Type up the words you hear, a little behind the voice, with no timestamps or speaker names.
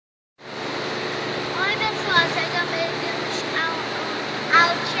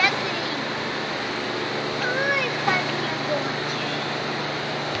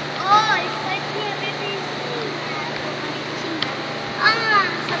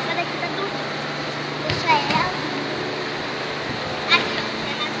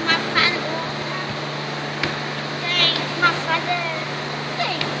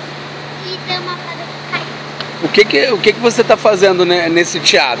que você está fazendo nesse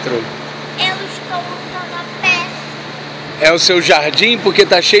teatro? Eu estou montando a peça. É o seu jardim? Porque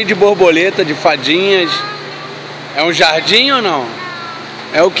tá cheio de borboleta, de fadinhas. É um jardim ou não?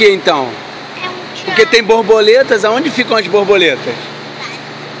 É o que então? É um teatro. Porque tem borboletas. Aonde ficam as borboletas?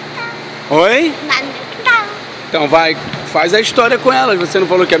 Oi? Lá no quintal. Então vai, faz a história com elas. Você não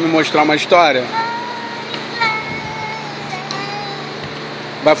falou que ia me mostrar uma história?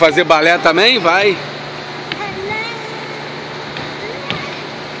 Vai fazer balé também? Vai.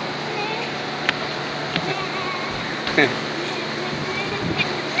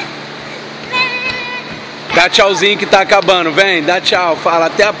 Dá tchauzinho que tá acabando. Vem, dá tchau. Fala,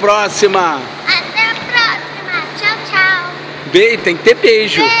 até a próxima. Até a próxima. Tchau, tchau. Beijo, tem que ter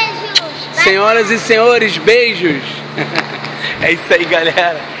beijo. Beijos. Senhoras e senhores, beijos. É isso aí,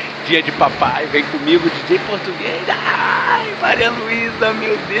 galera. Dia de papai. Vem comigo, DJ português. Ai, Maria Luísa,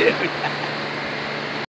 meu Deus.